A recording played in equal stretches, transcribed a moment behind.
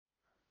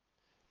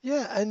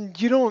Yeah, and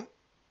you don't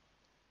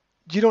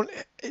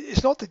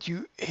it's not that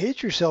you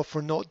hate yourself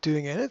for not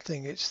doing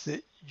anything, it's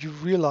that you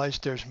realize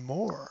there's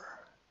more.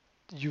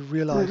 You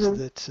realize Mhm.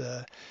 that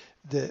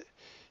that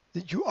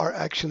you are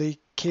actually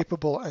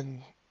capable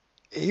and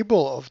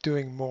able of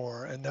doing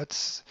more, and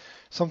that's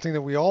something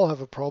that we all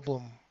have a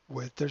problem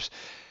with. There's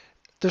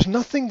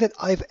nothing that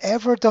I've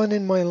ever done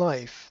in my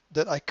life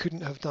that I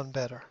couldn't have done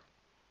better.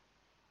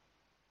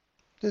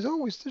 There's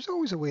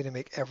always a way to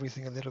make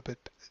everything a little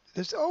bit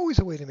there's always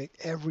a way to make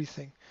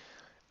everything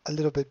a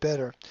little bit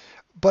better.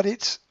 But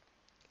it's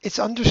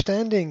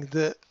understanding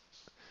that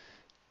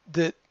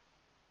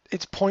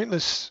it's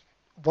pointless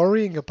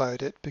worrying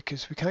about it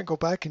because we can't go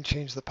back and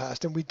change the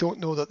past, and we don't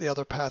know that the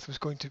other path was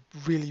going to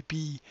really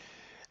be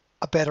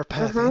a better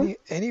path Mhm.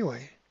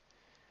 anyway.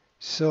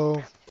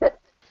 So, Th-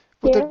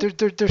 but Yeah.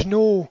 there's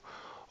no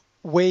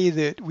way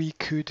that we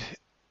could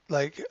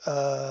like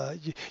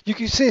you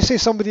could say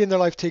somebody in their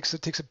life takes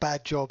a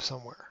bad job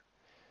somewhere.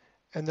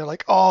 And they're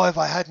like, oh, if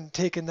I hadn't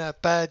taken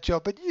that bad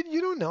job, but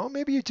you don't know.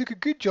 Maybe you took a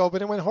good job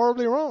and it went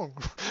horribly wrong,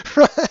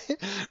 right?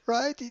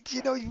 Right?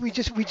 You know, we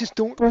just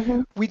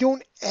Mhm. we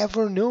don't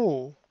ever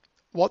know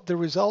what the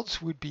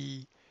results would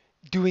be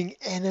doing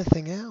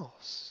anything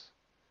else.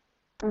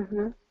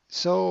 Mhm.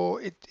 So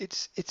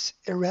it's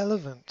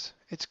irrelevant.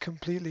 It's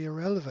completely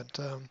irrelevant.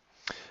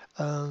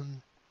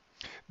 Um,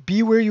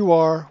 be where you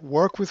are,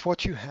 work with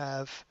what you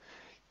have,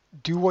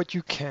 do what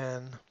you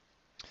can,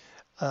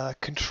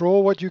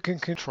 control what you can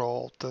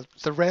control.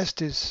 The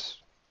rest is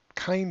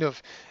kind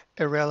of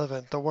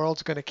irrelevant. The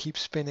world's going to keep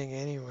spinning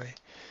anyway.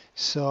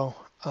 So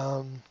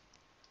um,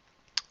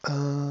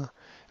 uh,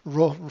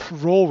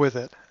 roll with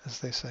it, as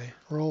they say.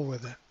 Roll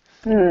with it.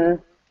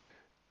 Mhm.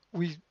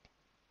 We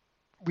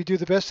we do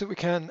the best that we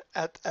can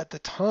at the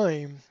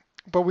time,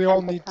 but At the we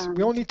all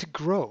time. need to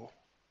grow.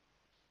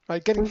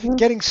 Right? Getting Mhm.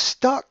 getting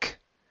stuck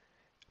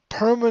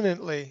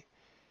permanently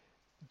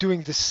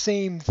doing the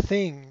same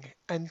thing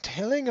and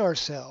telling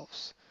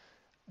ourselves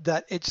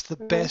that it's the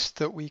Mhm. best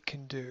that we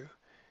can do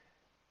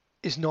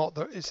is not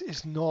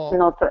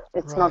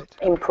It's not right.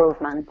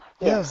 improvement.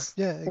 Yeah, Yes.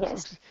 yeah,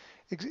 Yes.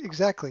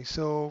 exactly.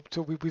 So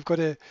we've got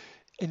to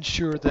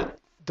ensure that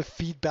the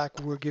feedback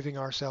we're giving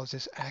ourselves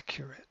is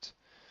accurate.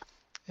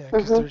 Yeah,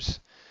 because Mhm.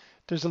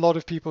 there's a lot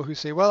of people who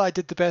say, well, I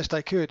did the best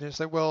I could, and it's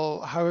like,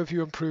 well, how have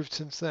you improved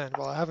since then?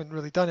 Well, I haven't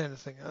really done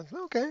anything.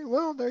 Okay,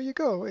 well, there you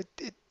go. It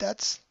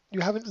that's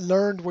you haven't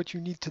learned what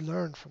you need to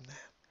learn from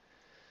that.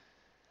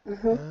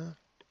 Mhm. Yeah,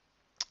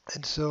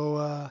 and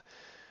so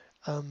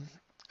um,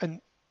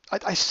 and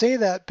I say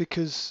that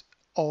because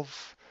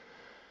of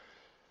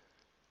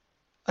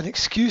an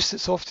excuse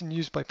that's often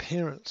used by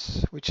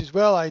parents, which is,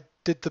 well, I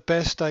did the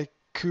best I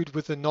could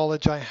with the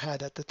knowledge I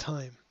had at the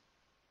time.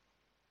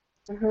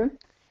 Mhm.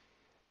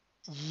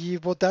 Yeah,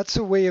 well, that's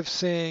a way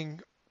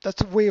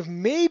of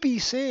maybe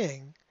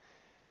saying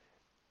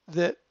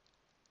that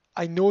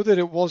I know that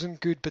it wasn't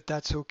good, but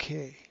that's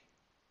okay.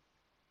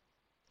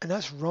 And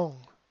that's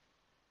wrong.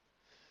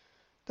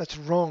 That's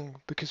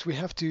wrong because we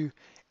have to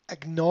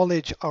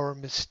acknowledge our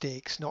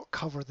mistakes, not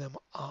cover them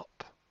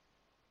up.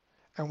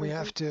 And we Mhm.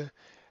 have to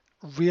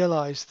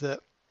realize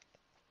that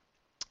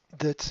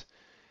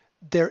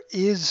there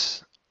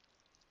is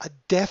a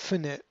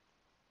definite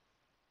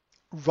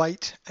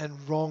right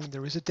and wrong.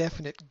 There is a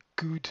definite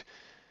good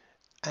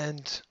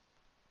and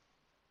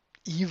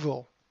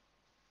evil,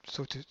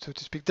 so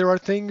to speak.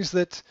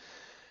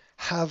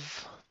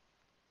 Have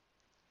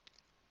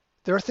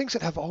there are things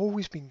that have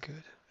always been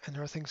good, and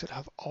there are things that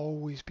have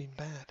always been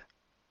bad.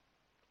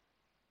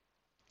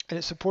 And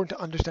it's important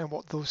to understand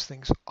what those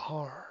things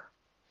are.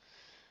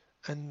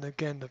 And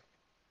again,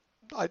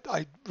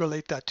 I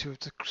relate that to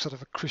the sort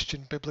of a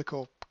Christian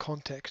biblical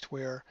context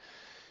where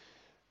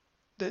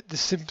the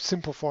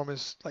simple form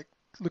is like,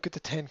 look at the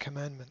Ten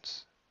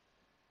Commandments.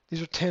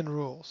 These are 10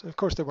 rules. And of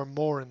course, there were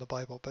more in the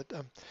Bible, but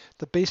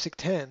the basic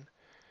 10,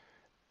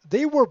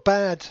 they were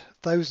bad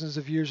thousands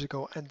of years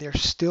ago, and they're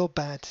still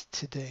bad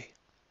today.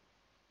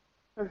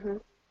 Mhm.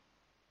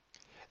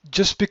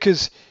 Just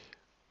because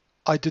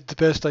I did the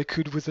best I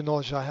could with the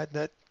knowledge I had,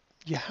 that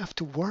you have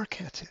to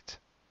work at it.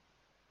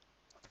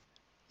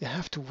 You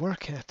have to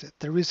work at it.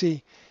 There is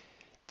a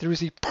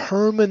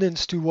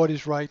permanence to what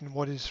is right and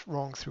what is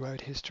wrong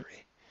throughout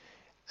history.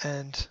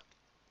 And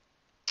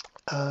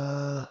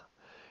uh,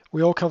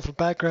 we all come from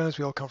backgrounds,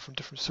 we all come from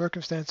different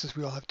circumstances,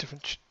 we all have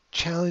different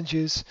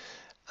challenges.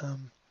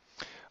 Um,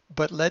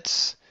 but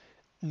let's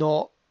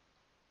not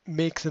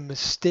make the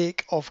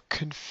mistake of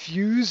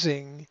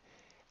confusing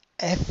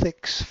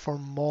ethics for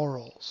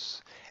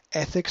morals.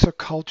 Ethics are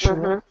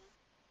cultural, Mhm.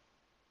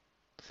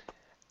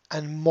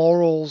 and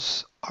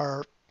morals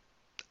are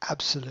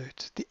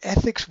absolute. The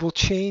ethics will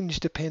change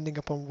depending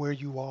upon where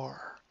you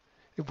are,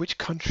 in which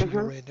country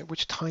you're Mhm. in, at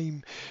which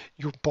time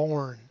you're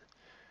born,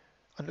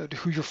 and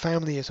who your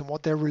family is, and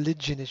what their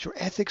religion is. Your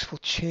ethics will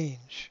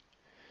change.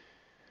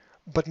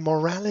 But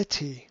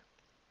morality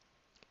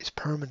is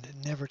permanent, it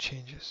never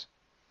changes.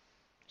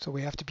 So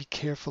we have to be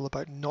careful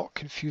about not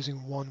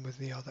confusing one with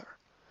the other.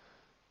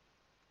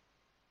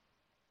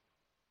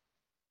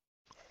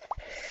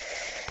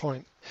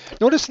 point.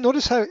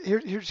 Notice how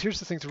here's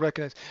the thing to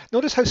recognize.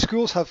 Notice how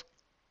schools have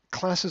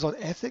classes on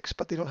ethics,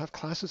 but they don't have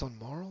classes on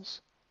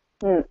morals.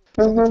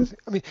 Something to Mm-hmm.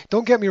 think. I mean,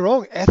 don't get me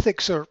wrong.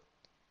 Ethics are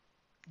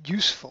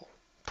useful,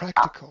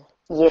 practical,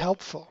 Yes.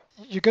 helpful.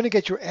 You're going to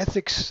get your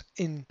ethics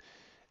in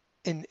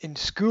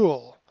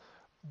school,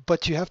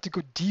 but you have to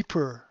go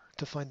deeper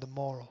to find the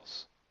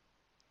morals.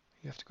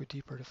 You have to go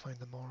deeper to find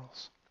the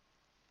morals.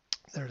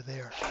 They're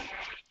there.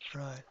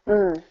 Right.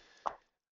 Mm.